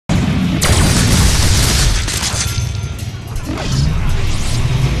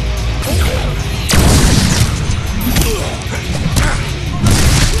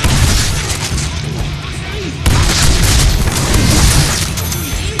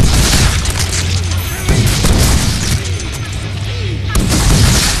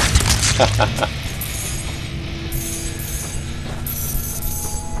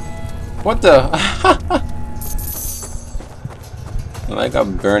What the? I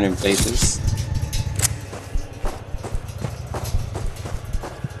got burning faces.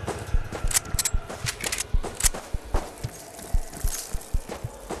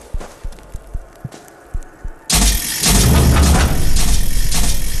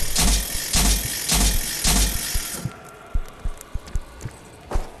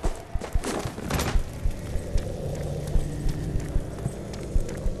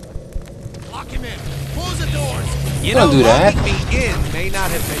 You Don't know, do that. locking me in may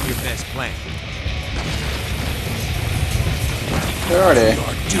not have been your best plan. Where are they?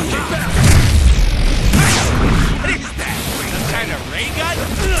 What is that? Some kind of ray gun?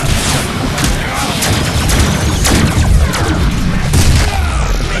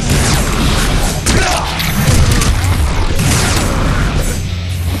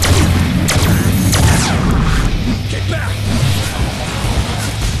 Get back!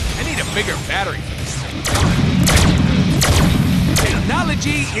 I need a bigger battery for this thing.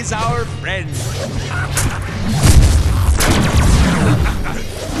 Technology is our friend.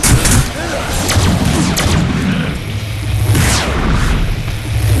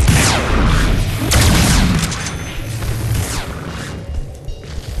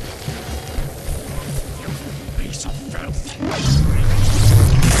 Piece of filth.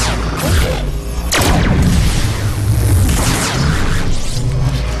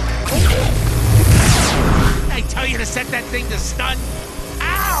 I tell you to set that thing to stun.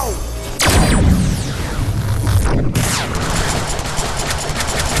 Ow!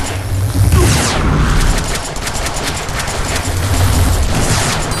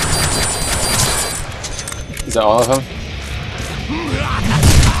 Is that all of them?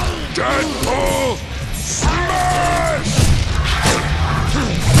 Deadpool! Smash!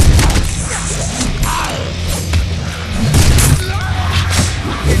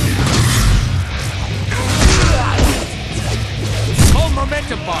 Whole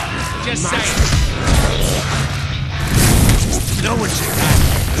momentum bar. Just saying. No one should have.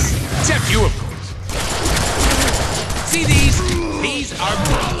 Except you, of course. See these? These are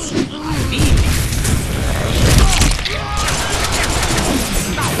mutants. These.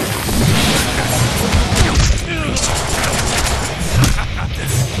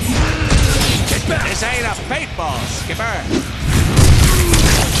 This ain't a paintball, Skipper.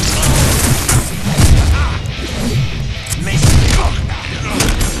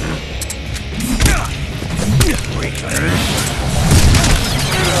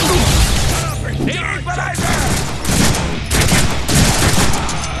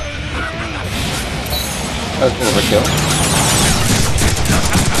 That's overkill.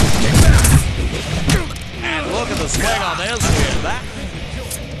 And look at the swing on this here. That.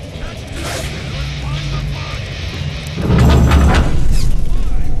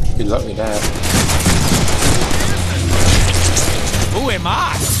 Good luck with that. Who am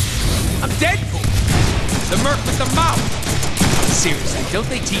I? I'm Deadpool, the merc with the mouth. Seriously, don't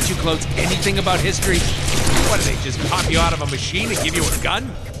they teach you clones anything about history? What do they just pop you out of a machine and give you a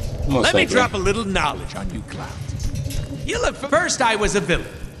gun? Let me drop a little knowledge on you clowns. You look. First, I was a villain,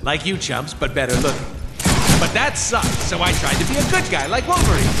 like you chumps, but better looking. But that sucked, so I tried to be a good guy, like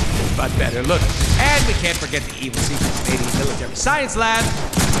Wolverine, but better looking. And we can't forget the evil secret Canadian military science lab.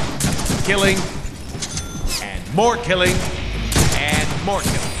 Killing, and more killing, and more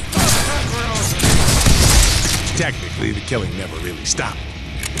killing. Technically, the killing never really stopped.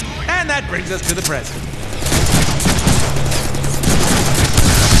 And that brings us to the present.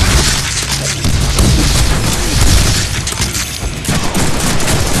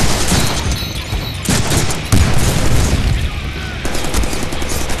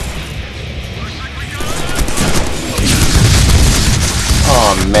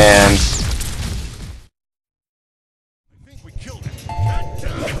 Oh man.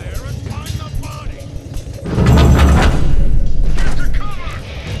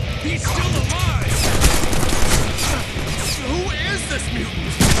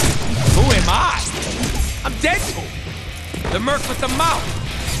 The merc with the mouth.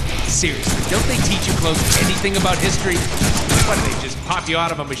 Seriously, don't they teach you clones anything about history? What do they just pop you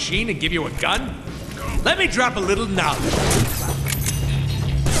out of a machine and give you a gun? Let me drop a little knowledge.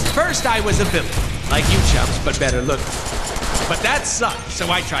 First, I was a villain, like you chumps, but better looking. But that sucked, so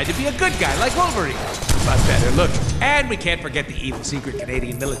I tried to be a good guy, like Wolverine, but better looking. And we can't forget the evil secret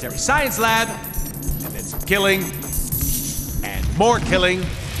Canadian military science lab. And then some killing, and more killing,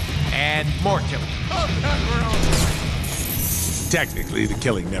 and more killing. Technically, the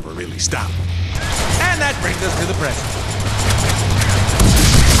killing never really stopped. And that brings us to the present.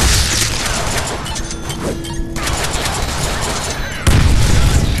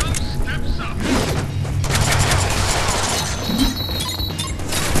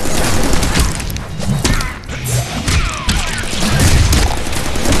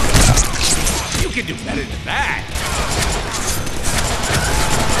 You can do better than that.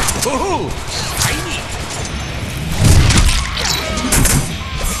 Ooh, shiny.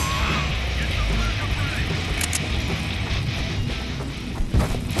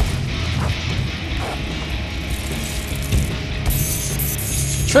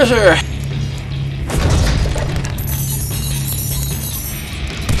 Treasure!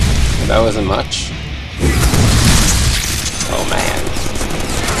 That wasn't much. Oh man.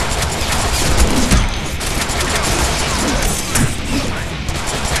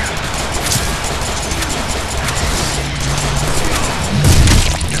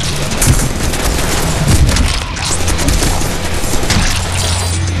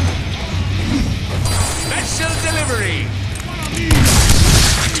 Special delivery.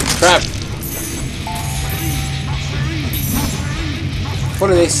 Crap! What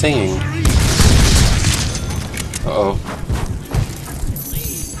are they saying? Uh-oh.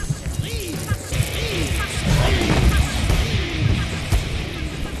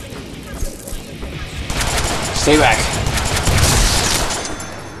 Stay back.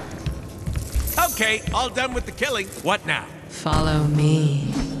 Okay, all done with the killing. What now? Follow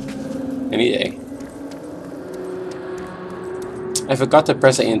me. Any day. I forgot to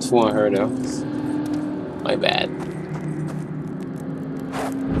press int on her though. My bad.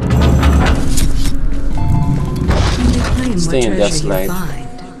 Stay in Death's Light.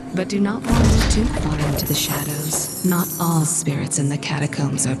 But do not wander too far into the shadows. Not all spirits in the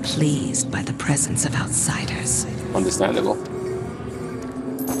catacombs are pleased by the presence of outsiders. Understandable.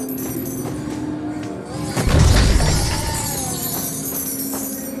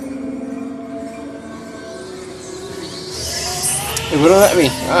 It wouldn't let me.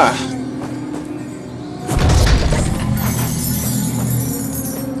 Ah.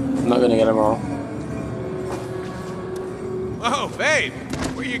 I'm not gonna get them all. Oh, babe,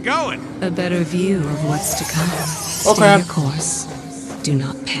 where you going? A better view of what's to come. Oh, Stay crap. your course. Do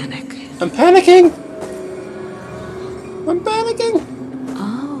not panic. I'm panicking! I'm panicking!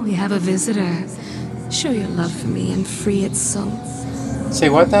 Oh, we have a visitor. Show your love for me and free its soul. Say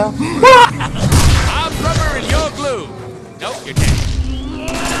what now? I'm rubber and you're glue. Nope, you're dead.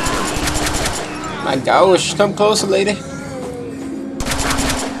 My gosh, come closer, lady.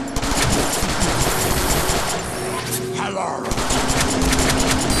 Hello.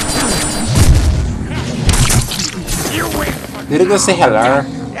 You win. Did it just say hello?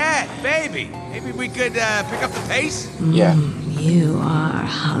 Yeah, baby. Maybe we could pick up the pace? Yeah. You are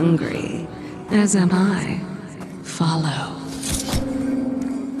hungry, as am I. Follow.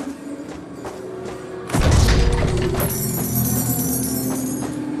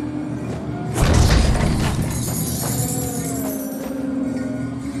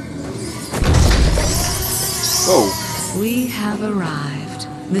 Oh. We have arrived.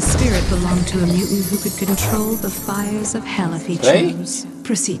 The spirit belonged to a mutant who could control the fires of hell if he Hey? chose.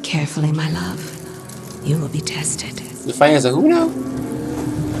 Proceed carefully, my love. You will be tested. The fire's a who now?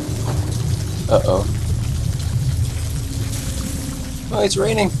 Uh-oh. Oh, it's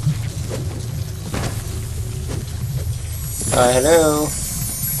raining. Hello.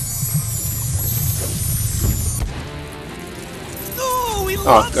 Oh, we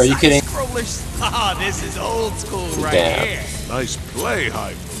Oh, are you kidding? Scrollers. Ah, this is old school right Damn. here. Nice play,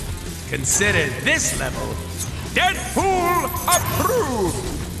 hype. Consider this level Deadpool approved.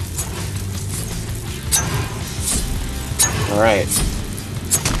 Alright.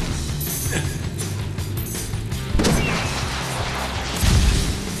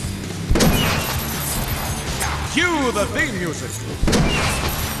 Cue the theme music.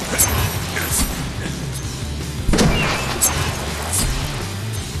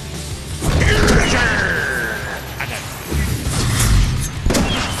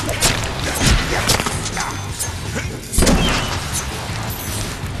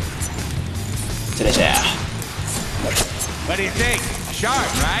 To the chair. What do you think? Sharp,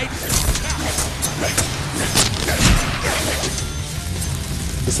 right?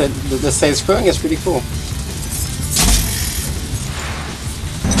 The side scrolling is pretty cool.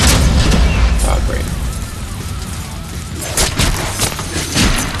 Oh, great.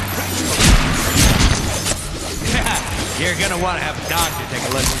 You're gonna want to have a doctor take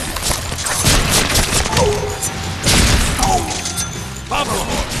a look at that. Buffalo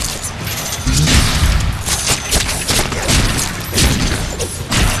horse.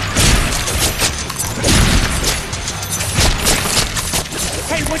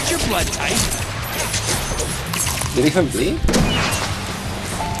 Hey, what's your blood type? Did he even bleed?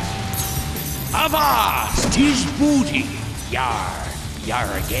 Avast, 'tis booty. Yar,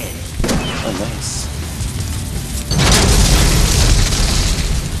 yar again. Oh, nice.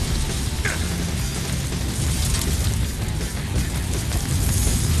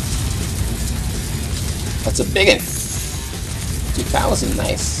 That's a big one. 2,000,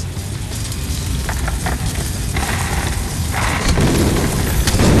 nice.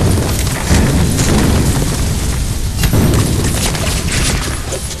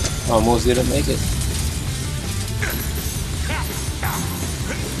 Almost didn't make it.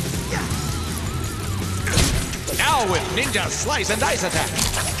 Now with ninja slice and dice attack.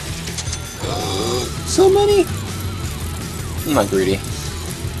 So many? I'm not greedy.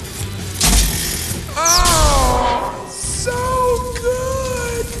 Oh, so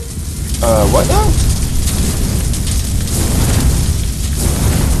good. What now?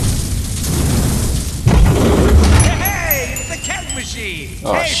 Hey, it's the keg machine.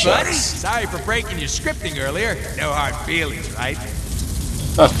 Oh, hey, shucks. buddy. Sorry for breaking your scripting earlier. No hard feelings, right?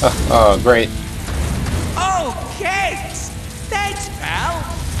 Oh, great. Oh, kegs. Thanks, pal.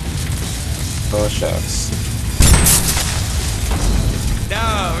 Oh, shucks.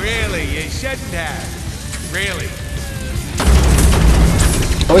 No, really, you shouldn't have. Really.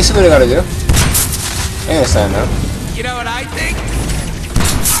 Oh, we see what I gotta do. I understand now. You know what I think?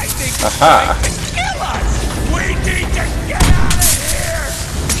 I think it's Aha. trying to kill us. We need to get out of here.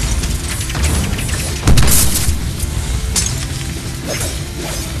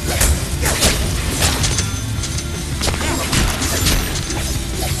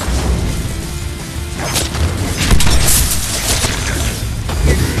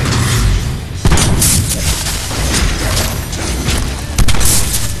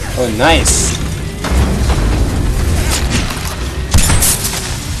 Oh, nice.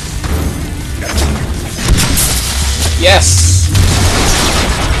 Yes.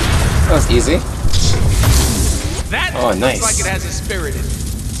 That was easy. That Oh, nice. looks like it has a spirit in it.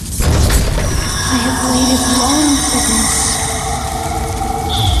 I have waited long for this.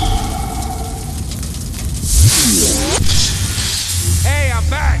 Hey, I'm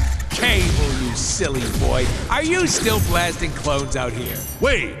back. Cable, you silly boy. Are you still blasting clones out here?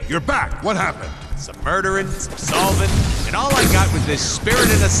 Wait, you're back. What happened? Some murdering, some solving, and all I got was this spirit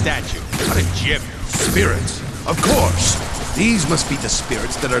in a statue. What a gem. Spirits. Of course. These must be the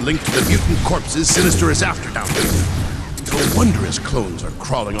spirits that are linked to the mutant corpses Sinister is after down here. No wonder his clones are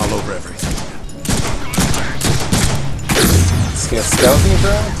crawling all over everything. Let's get skeleton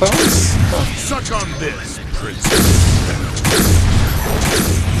clones? Oh. Suck on this, princess.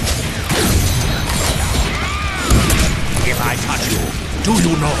 If I touch you, Do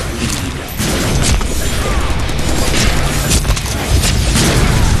you not bleed?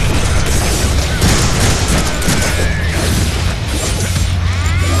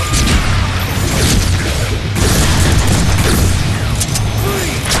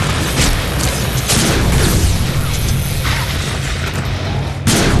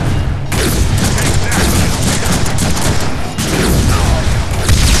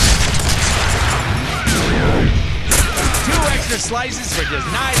 slices for just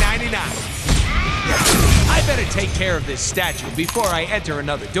 $9.99. I better take care of this statue before I enter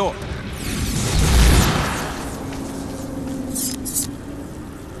another door.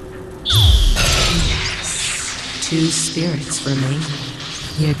 Yes. 2 spirits remain.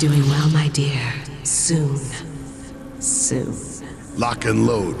 You're doing well, my dear. Soon. Soon. Lock and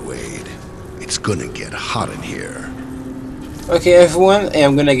load, Wade. It's gonna get hot in here. Okay, everyone,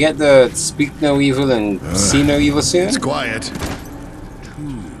 I'm gonna get the Speak No Evil and See No Evil soon. It's quiet.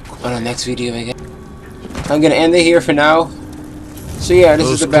 On the next video, I guess. I'm gonna end it here for now. So yeah, this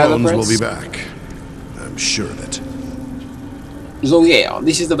is the Battle clones Prince. will be back. I'm sure of it. So yeah,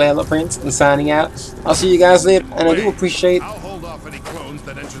 this is the Battle Prince. I'm signing out. I'll see you guys later, and I do appreciate. I'll hold off any clones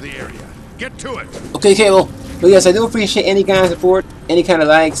that enter the area. Get to it. Okay, Cable. But yes, I do appreciate any kind of support, any kind of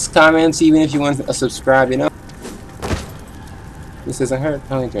likes, comments, even if you want to subscribe. You know. This doesn't hurt.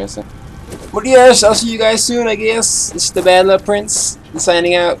 How interesting. But yes, I'll see you guys soon, I guess. This is the Battle Prince. I'm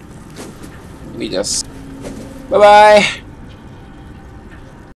signing out. We just. Bye bye.